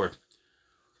said before.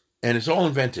 And it's all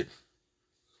invented.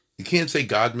 You can't say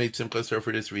God made Simchas Torah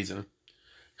for this reason.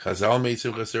 Chazal made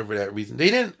Simchas Torah for that reason. They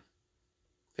didn't.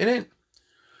 The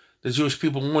Jewish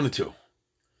people wanted to.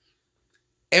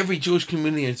 Every Jewish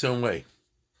community in its own way.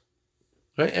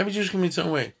 Right? Every Jewish community in its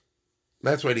own way.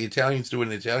 That's why the Italians do it in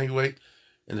the Italian way,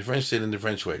 and the French did it in the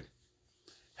French way.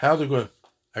 How they're going to...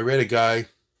 I read a guy...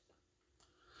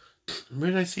 Where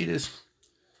did I see this?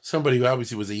 Somebody who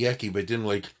obviously was a Yeki, but didn't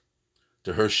like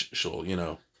the Herschel,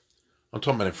 I'm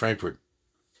talking about in Frankfurt.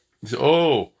 He said,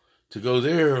 to go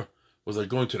there was like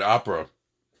going to the opera,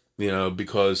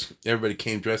 because everybody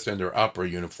came dressed in their opera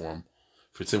uniform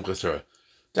for Simchas Torah.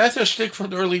 That's a shtick from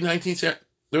the early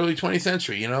 20th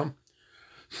century,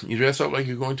 You dress up like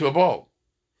you're going to a ball.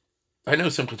 I know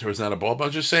Simchas Torah is not a ball, but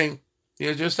I'm just saying,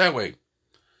 just that way.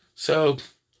 So,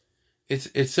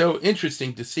 it's so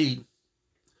interesting to see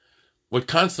what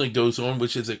constantly goes on,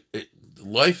 which is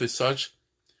life is such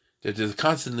that there's a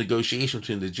constant negotiation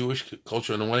between the Jewish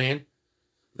culture on the one hand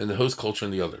and the host culture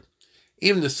on the other.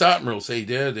 Even the Satmar will say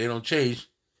they don't change.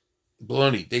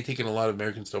 Baloney. They take in a lot of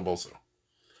American stuff also.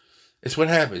 It's what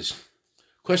happens.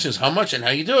 Question is how much and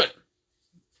how you do it.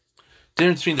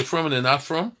 Difference between the from and the not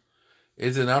from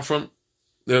is the not from,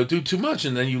 they'll do too much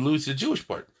and then you lose the Jewish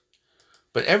part.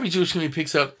 But every Jewish community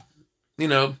picks up,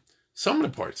 some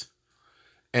of the parts.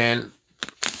 And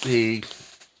the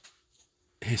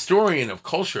historian of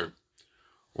culture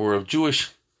or of Jewish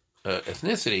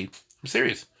ethnicity, I'm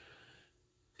serious,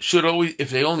 should always, if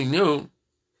they only knew,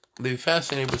 they'd be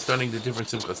fascinated with studying the different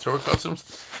Simchas Torah customs,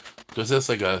 because that's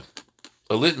like a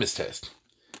litmus test.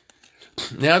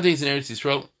 Nowadays in Eretz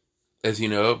Yisrael, as you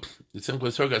know, the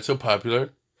Simchas Torah got so popular,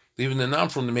 even the nom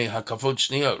from the main Hakafot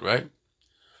Shniyot, right?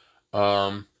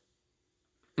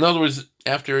 In other words,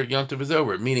 after Yom Tov is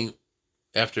over, meaning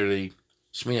after the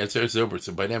Shmini Atzeres is over,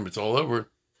 so by then it's all over,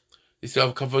 they still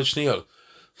have Kavod Shniyot.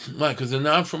 Why? Because the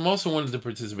nom from also wanted to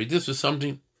participate. This was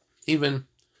something even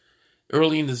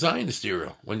early in the Zionist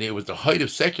era, when they was the height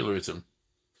of secularism.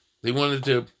 They wanted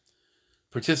to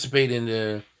participate in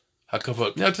the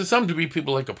Hakavot. Now, to some degree,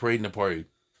 people like a parade and a party.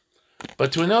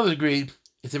 But to another degree,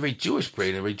 it's a very Jewish parade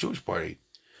and a very Jewish party.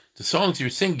 The songs you're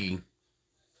singing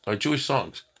are Jewish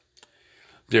songs.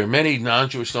 There are many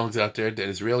non-Jewish songs out there that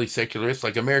Israeli secularists,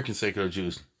 like American secular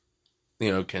Jews,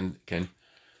 can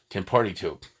party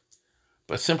to.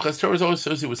 But Simchas Torah is always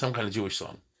associated with some kind of Jewish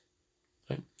song.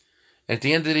 Right? At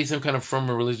the end of the day, some kind of from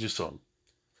a religious song.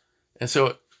 And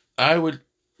so I would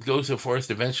go so far as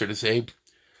to venture to say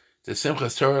that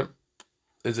Simchas Torah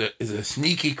is a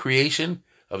sneaky creation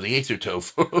of the Yetzer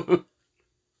Tov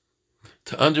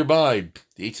to underbide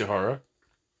the Yetzer Hara.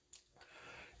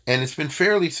 And it's been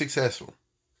fairly successful.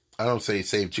 I don't say it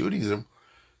saved Judaism,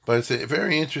 but it's a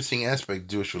very interesting aspect of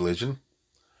Jewish religion.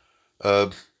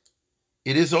 It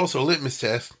is also a litmus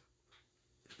test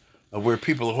of where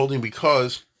people are holding,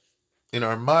 because in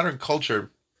our modern culture,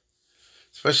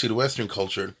 especially the Western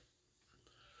culture,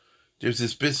 there's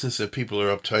this business that people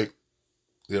are uptight.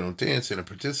 They don't dance, they don't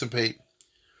participate.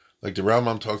 Like the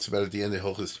Rambam talks about at the end of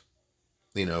Hilchos,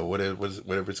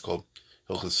 whatever it's called,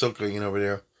 Hilchos Sukkah, over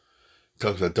there.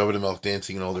 Talks about David HaMelech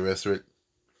dancing and all the rest of it.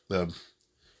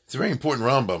 It's a very important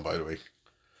Rambam, by the way.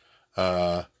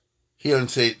 He doesn't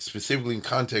say it specifically in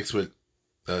context with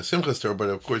Simchas Torah, but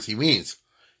of course he means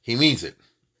it.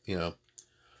 I'm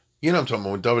talking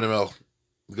about when David HaMelech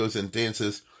goes and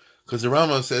dances, because the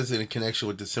Rambam says it in connection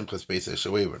with the Simchas Beis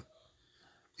HaShoeva.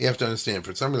 You have to understand,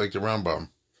 for somebody like the Rambam,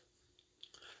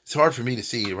 it's hard for me to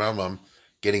see the Rambam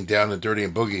getting down and dirty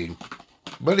and boogieing,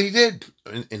 but he did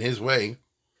in his way.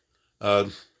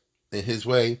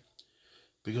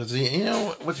 Because,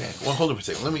 what's that? Well, hold on for a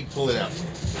second. Let me pull it out.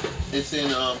 It's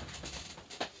in,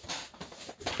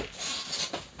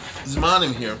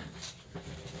 Zmanim here.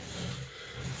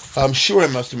 I'm sure I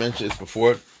must have mentioned this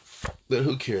before, but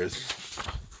who cares?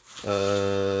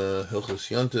 Hilchos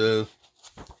Yontel,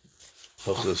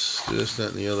 Hilchos this,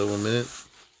 that, and the other 1 minute.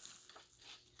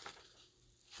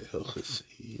 Hilchos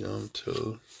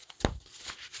Yontel.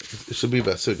 It should be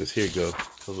about Sukkos. Here you go.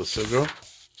 Hilchos Sukkah.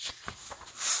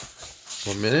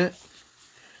 1 minute.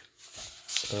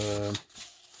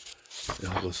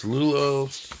 Hilchos Lulo.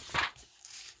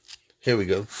 Here we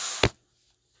go.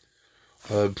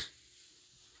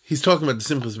 He's talking about the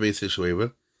Simchas Beis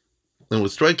HaShoeva. And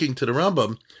what's striking to the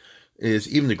Rambam is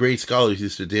even the great scholars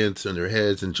used to dance on their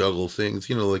heads and juggle things,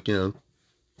 we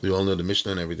all know the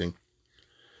Mishnah and everything,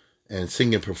 and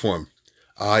sing and perform.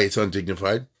 It's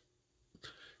undignified.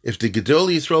 If the Gedol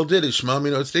Yisrael did it, Shema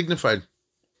Mino, it's dignified.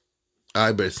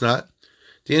 But it's not.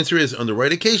 The answer is, on the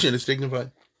right occasion, it's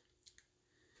dignified.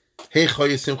 Hey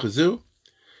Choya Simcha Zu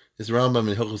is the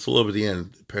Rambam in Hilchos Lulav at the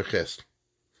end, Perches.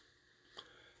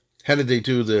 How did they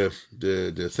do the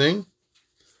thing?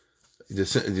 The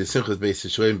Simcha is based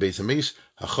in Shoyim, based on Mish.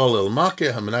 Hachol El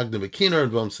Makeh, Hamanagda Bekinar,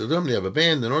 and Vom Sedum. They have a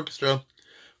band, an orchestra.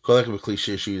 Kolek B'Kli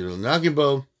Shir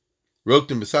Nagibo.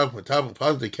 Roktim B'Sav Matabel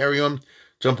Paz. They carry on,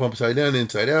 jump upside down,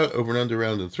 inside out, over and under,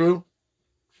 round and through.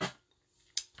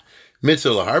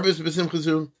 Mitzvah Laharbis B'Simcha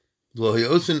Zu. Lo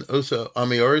Hiosin Osa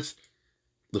Amioris.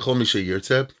 L'Chol Misha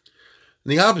Yirtzeh. And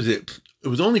the opposite, it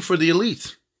was only for the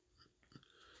elites.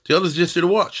 The others just did a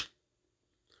watch.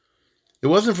 It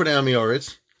wasn't for the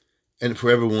Amioritz, and for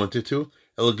everyone wanted to.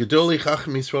 El Gedoli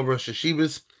Chacham Yisrael Rosh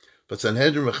Hashivas, but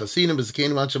Sanhedrin v'Chasidim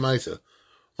v'Zakenim Anshamaisa.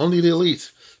 Only the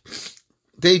elites.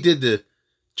 They did the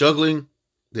juggling,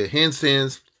 the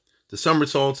handstands, the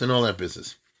somersaults, and all that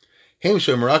business. Hem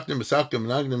Shem Marakdim B'Sakdim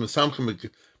Menagdim B'Samchim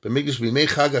B'Migish B'Mei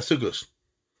Chag HaSukkos.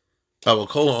 Avol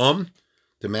Kol Ha'am,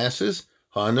 the masses,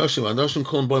 Ha'anoshim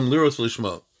Kolam Boim Liros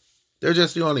Lishmo. They're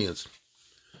just the audience.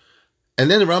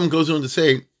 And then the Rambam goes on to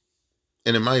say,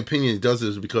 and in my opinion, he does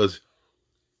this because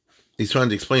he's trying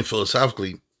to explain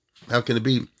philosophically, how can it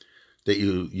be that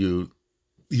you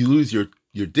lose your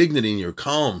dignity and your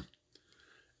calm,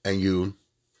 and you,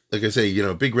 like I say,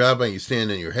 a big rabbi, you stand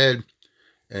on your head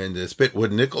and spit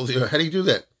wooden nickels. How do you do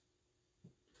that?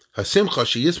 Hasimcha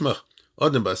sheyismach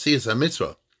adam b'asiyas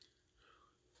hamitzvah.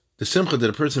 The simcha that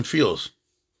a person feels,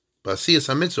 b'asiyas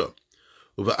hamitzvah,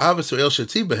 uva'avas el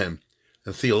shetzi b'hem,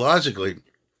 and theologically,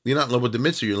 you're not in love with the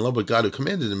mitzvah, you're in love with God who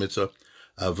commanded the mitzvah.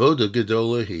 Avoda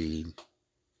gedola hi.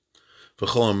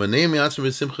 V'chol ha'manei mi'atzim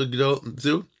v'simcha gedol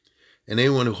zu. And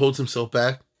anyone who holds himself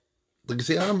back, like I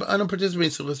say, I don't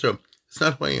participate in Simchas Torah. It's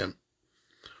not who I am.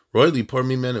 Royally par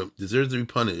mimenu deserves to be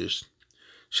punished.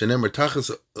 Shenemar tachas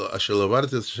asher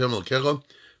lavadatis Hashem l'kecha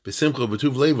b'simcha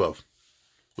b'tuv levov.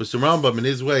 Which the Rambam, in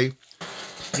his way,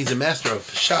 he's a master of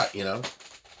Peshat,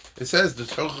 It says the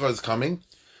Torah is coming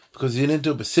because you didn't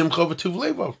do b'simcha b'tuv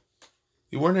levov.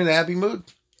 You weren't in a happy mood.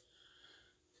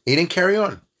 He didn't carry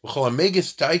on. V'chol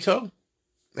ha'megas daito,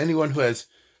 anyone who has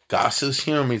gasus,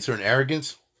 means certain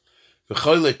arrogance.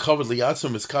 V'chol covered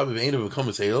liyatzim miskabev be'eno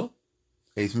v'komas elo.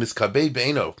 He's miskabev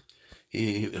be'eno.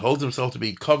 He holds himself to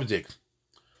be coveted.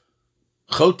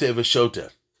 Chote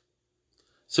v'shota.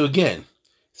 So again,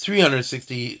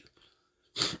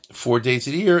 364 days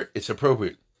a year, it's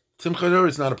appropriate. Simchat Torah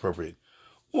is not appropriate.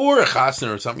 Or a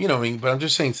chasna or something, but I'm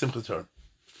just saying Simchat Torah.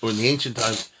 Or in the ancient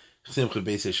times, Simchat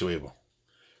Beis Yeshueva.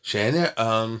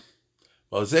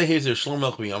 Well, here's a Shlomo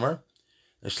Melech b'Yamar.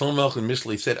 And Shlomo Melech in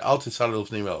Mishlei said, Al tisad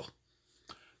l'fnei melech.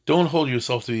 Don't hold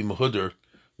yourself to be mahudr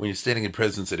when you're standing in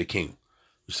presence of the king.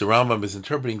 Which the Rambam is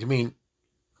interpreting to mean,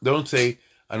 don't say,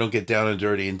 I don't get down and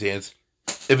dirty and dance,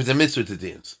 if it's a mitzvah to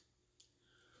dance.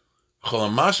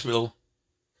 Chol mashvil,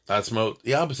 that's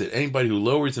the opposite. Anybody who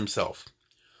lowers himself.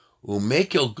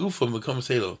 Umekel gufa mekom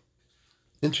selo.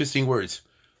 Interesting words.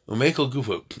 Umekel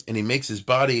gufa, and he makes his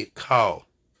body kal,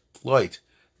 light,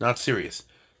 not serious.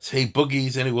 Say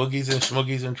boogies, any woogies and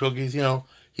schmoogies and truggies,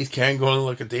 he's carrying going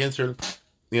like a dancer,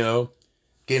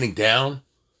 getting down.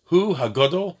 Who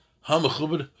hagodol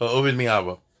hamachubed ha'ovid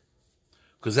mi'ava.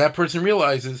 Because that person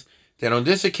realizes that on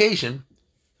this occasion,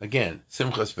 again,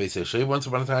 Simchas Beis Yeshuva once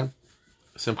upon a time,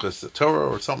 Simchas Torah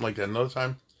or something like that another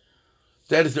time,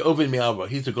 that is the Ovid mi'ava.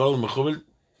 He's the Gadol Mechubed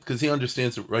because he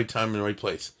understands the right time and the right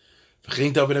place.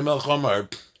 And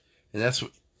that's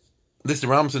this is the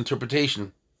Rambam's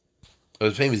interpretation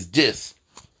of the famous diss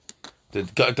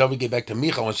that David gave back to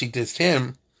Michal when she dissed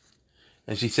him,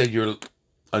 and she said, "You're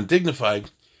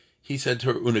undignified." He said to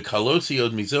her, "Unikalosi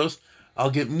od mizos, I'll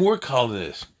get more kal than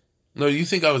this. No, you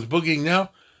think I was boogieing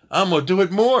now? I'm gonna do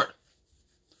it more.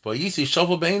 But you see,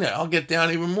 shuffle beina, I'll get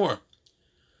down even more."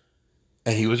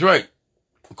 And he was right,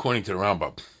 according to the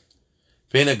Rambam.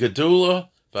 Veina gedula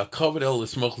v'kavod el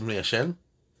l'smoch l'mnei Hashem.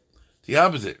 The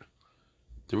opposite.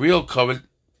 The real covet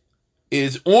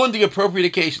is on the appropriate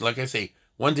occasion, like I say,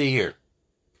 one day a year.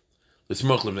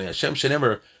 L'smoch l'mnei Hashem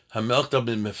shenemer hamelch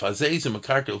david mefazez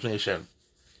u'mekarkel l'mnei Hashem.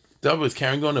 David was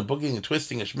carrying on and boogieing and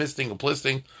twisting and schmisting and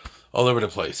plisting all over the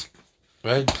place,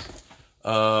 right?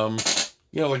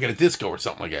 Like at a disco or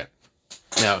something like that.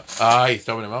 Now, he's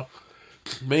throwing him out.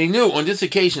 But he knew on this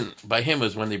occasion, by him,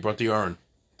 was when they brought the Aron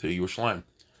to Yerushalayim.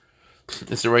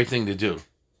 It's the right thing to do.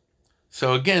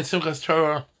 So again, Simchas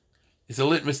Torah is a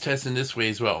litmus test in this way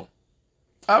as well.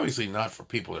 Obviously not for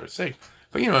people that are sick,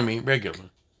 but regular.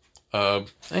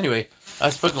 Anyway,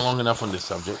 I've spoken long enough on this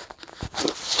subject.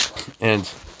 And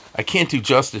I can't do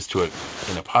justice to it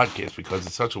in a podcast because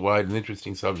it's such a wide and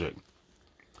interesting subject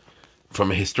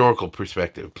from a historical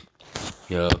perspective.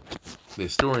 The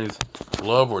historians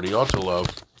love, or they ought to love,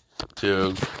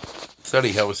 to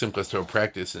study how was Simchas Torah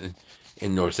practiced in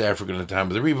North Africa in the time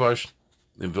of the Rivash,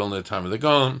 in Vilna in the time of the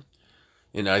Gaon,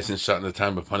 in Eisenstadt in the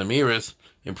time of Panamiris,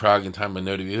 in Prague in the time of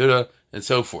Noda Yehuda, and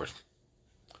so forth.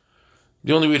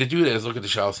 The only way to do that is look at the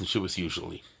Shalos and Shuvas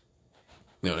usually.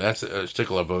 That's a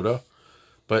shtickle avoda,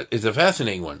 but it's a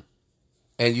fascinating one.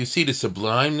 And you see the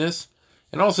sublimeness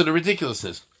and also the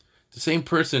ridiculousness. The same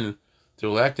person that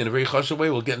will act in a very chashuv way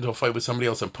will get into a fight with somebody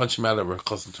else and punch him out of a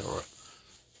chassan Torah.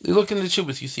 You look in the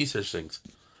Shuvas, you see such things.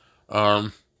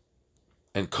 And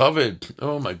kavod,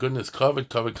 oh my goodness,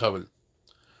 kavod.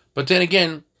 But then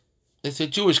again, it's a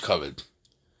Jewish kavod,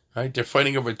 right? They're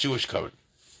fighting over a Jewish kavod.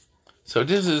 So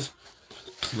this is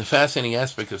the fascinating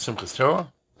aspect of Simchas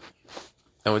Torah.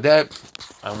 And with that,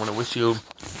 I want to wish you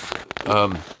a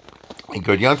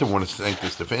good Yontif. I want to thank the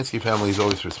Stefanski family as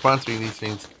always for sponsoring these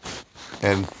things.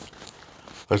 And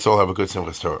let's all have a good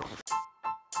Simchas Torah.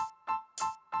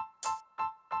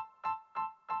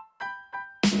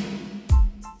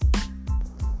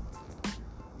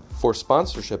 For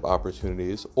sponsorship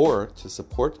opportunities or to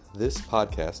support this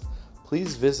podcast,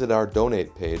 please visit our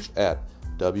donate page at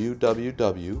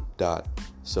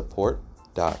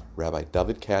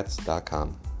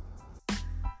www.support.rabbidavidkatz.com.